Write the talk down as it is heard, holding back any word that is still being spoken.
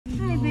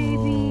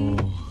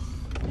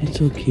It's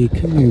okay.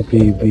 Come here,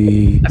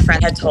 baby. A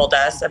friend had told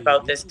us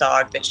about this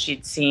dog that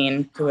she'd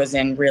seen who was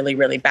in really,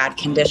 really bad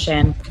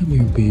condition. Come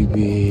here,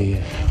 baby.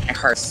 My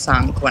heart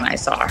sunk when I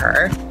saw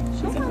her.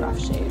 She's in rough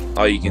shape.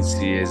 All you can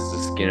see is the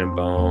skin and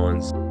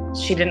bones.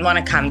 She didn't want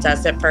to come to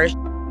us at first.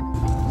 Come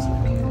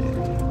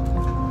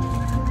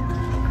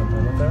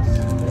home with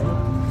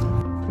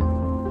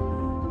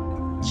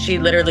us. She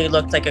literally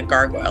looked like a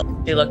gargoyle.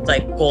 She looked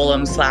like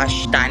golem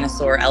 /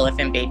 dinosaur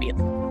elephant baby.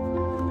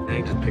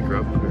 I just pick her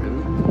up.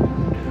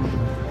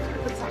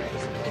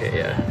 Okay,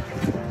 yeah.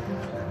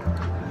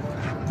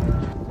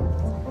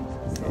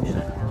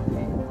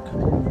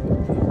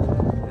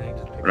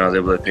 When I was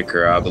able to pick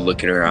her up, the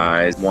look in her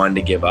eyes, wanted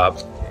to give up.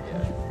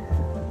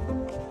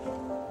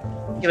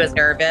 She was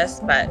nervous,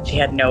 but she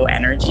had no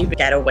energy to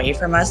get away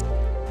from us.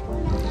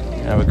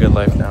 You have a good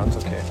life now. It's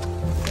okay.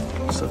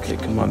 It's okay.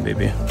 Come on,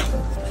 baby.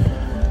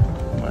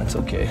 Come on, it's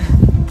okay.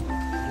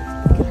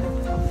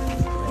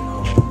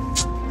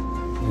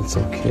 It's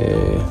okay.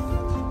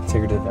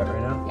 Take her to the vet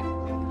right now? Yeah.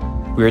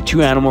 We are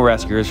two animal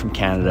rescuers from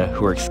Canada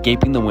who are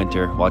escaping the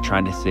winter while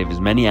trying to save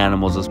as many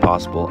animals as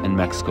possible in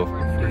Mexico.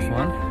 First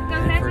one?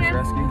 First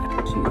rescue?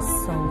 She's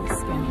so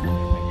skinny.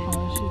 How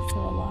is she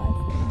still alive?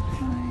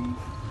 Hi.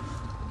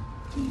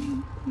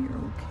 You're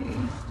okay.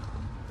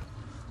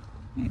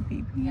 My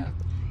baby. Yeah.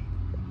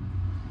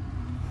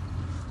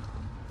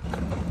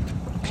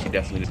 She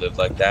definitely lived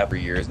like that for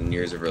years and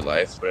years of her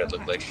life, but it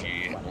looked like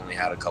she only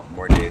had a couple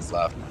more days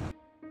left.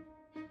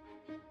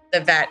 The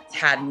vet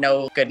had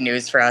no good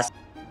news for us.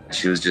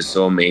 She was just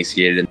so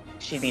emaciated.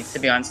 She needs to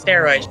be on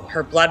steroids.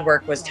 Her blood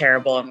work was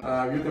terrible. You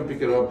can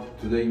pick it up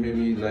today,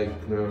 maybe like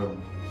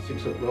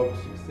 6 o'clock,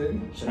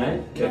 6:30.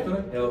 Tonight? Yeah,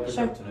 tonight? Yeah, I'll pick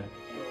up tonight.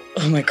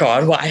 Oh my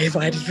God, why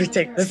did we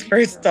take this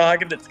first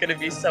dog? And it's going to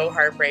be so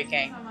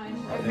heartbreaking.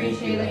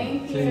 See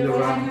you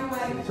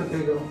around. It's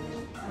okay, go.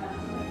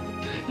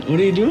 What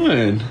are you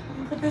doing?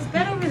 Put this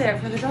bed over there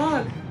for the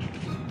dog.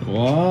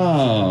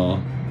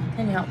 Wow.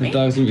 Can you help The me?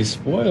 dog's gonna be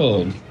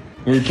spoiled.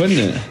 Where are we putting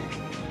it?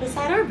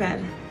 Beside our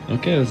bed.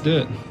 Okay, let's do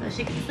it. So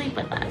she can sleep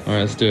with us. All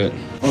right, let's do it.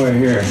 Over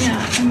here.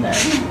 Yeah, and then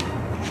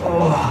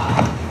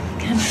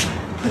can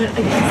put it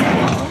against the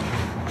wall.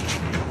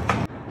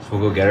 So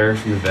we'll go get her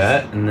from the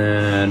vet, and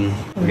then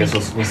I guess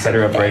we'll set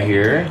her up right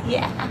here.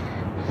 Yeah.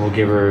 We'll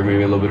give her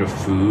maybe a little bit of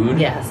food.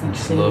 Yeah, some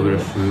Just a little bit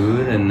of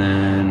food, and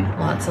then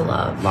Lots of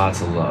love.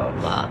 lots of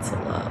love. Lots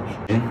of love.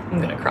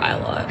 I'm gonna cry a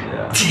lot.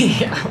 Yeah.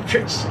 Yeah,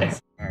 for sure.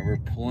 All right, we're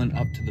pulling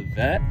up to the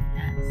vet.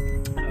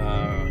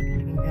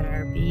 Go get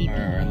our baby.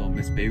 Our little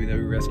Miss Baby that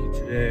we rescued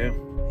today.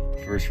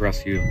 First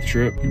rescue of the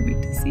trip. Can't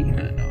wait to see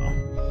her. I know.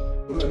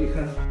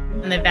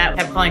 And the vet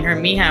kept calling her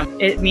Mija.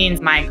 It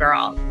means my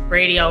girl.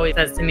 Brady always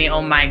says to me,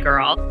 oh, my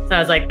girl. So I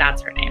was like,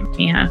 that's her name,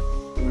 Mija.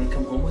 You wanna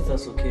come home with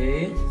us,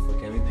 okay?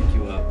 Okay, let me pick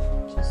you up.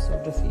 She's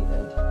so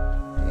defeated.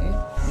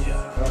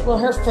 Yeah. Will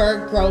her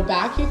fur grow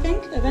back, you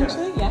think,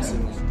 eventually? Yes.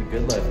 It's the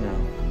good life now.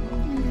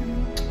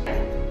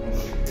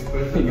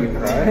 You gonna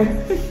cry?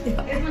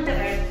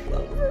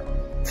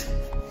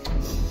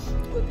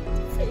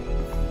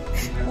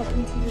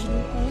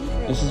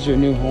 This is your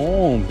new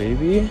home,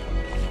 baby.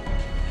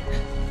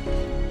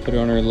 Put her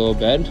on her little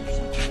bed.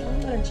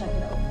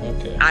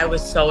 Okay. I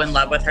was so in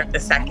love with her the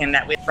second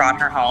that we brought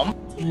her home.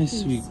 My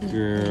sweet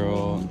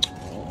girl.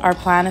 Our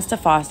plan is to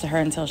foster her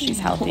until she's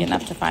healthy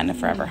enough to find a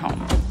forever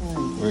home.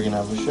 We're gonna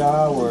have a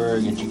shower,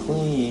 get you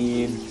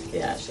clean.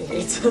 Yeah, she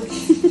hates it.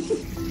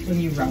 When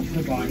you rub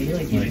her body,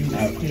 like you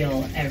can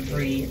feel it's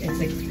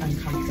like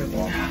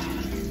uncomfortable.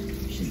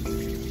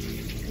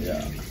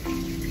 Yeah.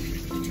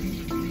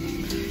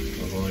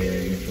 Oh yeah,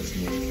 you feel so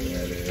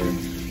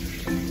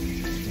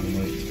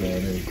much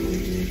better,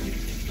 dude.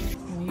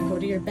 When you go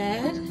to your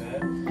bed?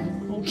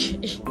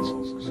 Okay.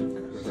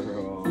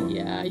 Girl.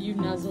 Yeah, you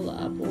nuzzle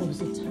up. Oh, I'm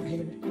so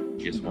tired.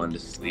 She just wanted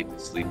to sleep and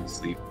sleep and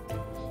sleep.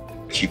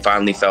 She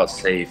finally felt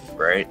safe,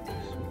 right?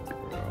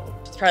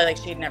 It's probably like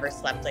she'd never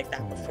slept like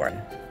that before.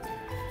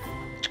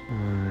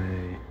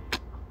 Alright.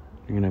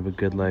 You're gonna have a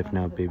good life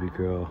now, baby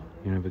girl.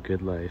 You're gonna have a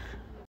good life.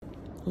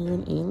 Are you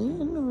an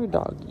alien or a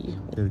doggy? You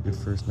had a good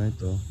first night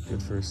though.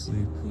 Good first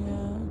sleep.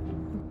 Yeah.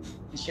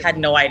 She had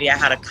no idea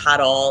how to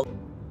cuddle.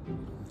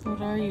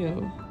 What are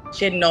you?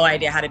 She had no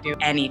idea how to do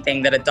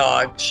anything that a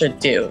dog should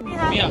do.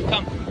 Mia,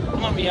 come.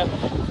 Come on, Mia.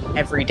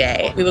 Every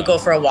day. We would go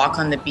for a walk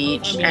on the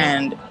beach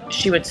and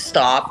she would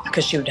stop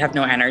because she would have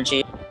no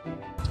energy.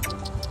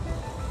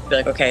 Be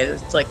like, okay,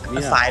 it's like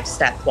a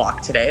 5-step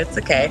walk today. It's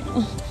okay.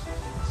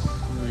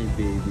 My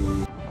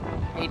baby.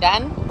 Are you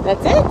done?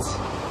 That's it.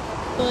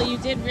 Well, you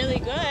did really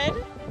good.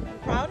 I'm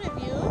proud of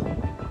you.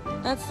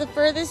 That's the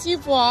furthest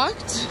you've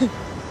walked.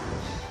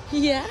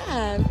 Yeah,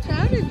 I'm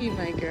proud of you,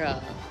 my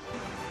girl.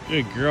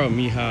 Good girl,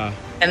 Mija.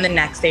 And the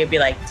next day would be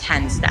like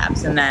 10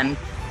 steps. And then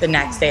the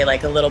next day,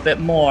 like a little bit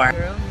more.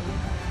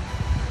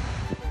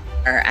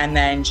 And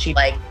then she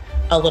like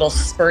a little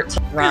spurt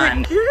to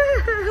run.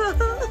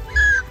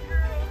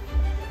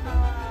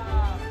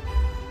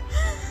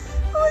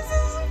 Oh, is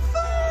this some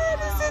fun?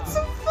 Is it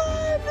some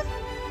fun?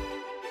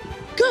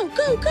 Go,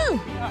 go, go.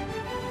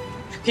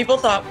 People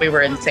thought we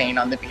were insane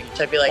on the beach.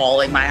 I'd be like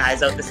bawling my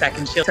eyes out the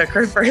second she took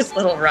her first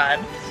little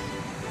run.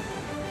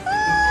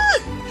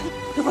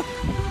 Come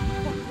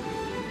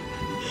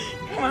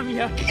on,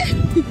 Mia.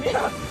 You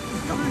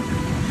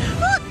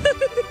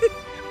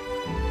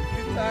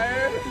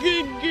tired?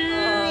 Good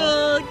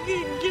girl.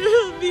 Good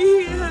girl,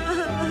 Mia.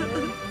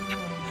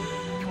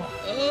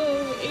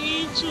 Oh,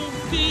 angel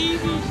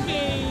baby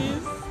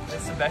face.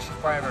 That's the best she's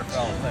probably ever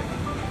felt, like,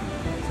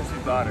 since we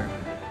got her.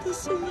 There's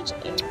so much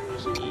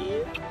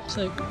energy. She's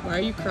like, why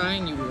are you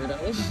crying, you weirdo?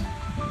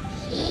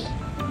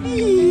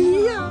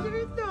 Yeah,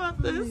 we're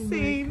not the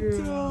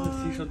same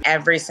dog.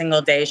 Every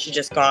single day she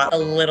just got a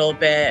little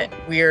bit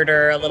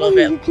weirder, a little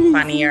bit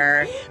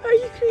funnier. Are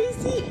you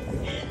crazy?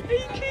 Are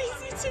you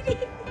crazy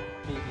today?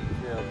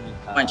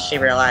 Once she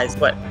realized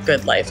what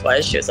good life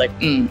was, she was like,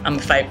 I'm gonna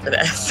fight for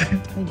this.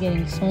 We're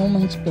getting so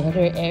much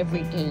better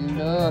every day.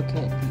 Look at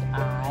the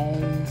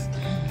eyes.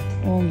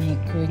 Oh my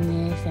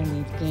goodness, and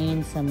we've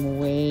gained some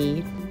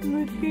weight.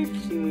 Look at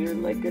you, you're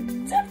like a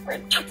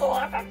different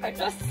dog. I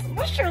just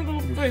smush your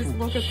little face.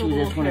 Look at the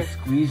little hair.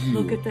 Squeeze you.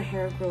 Look at the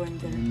hair growing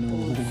down.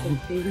 Oh, so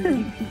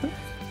baby.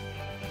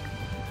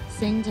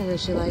 Sing to her,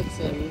 she likes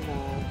it.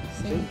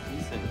 Sing.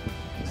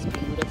 Most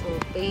beautiful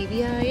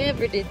baby I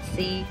ever did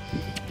see.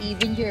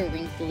 Even your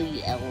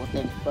wrinkly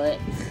elephant foot.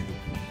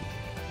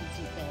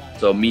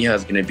 So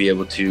Mia's going to be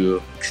able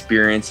to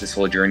experience this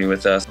whole journey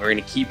with us. We're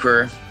going to keep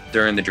her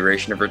during the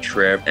duration of her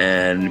trip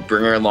and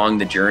bring her along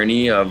the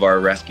journey of our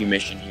rescue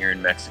mission here in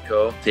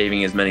Mexico,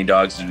 saving as many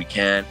dogs as we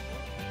can.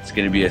 It's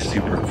going to be a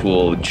super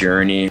cool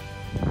journey.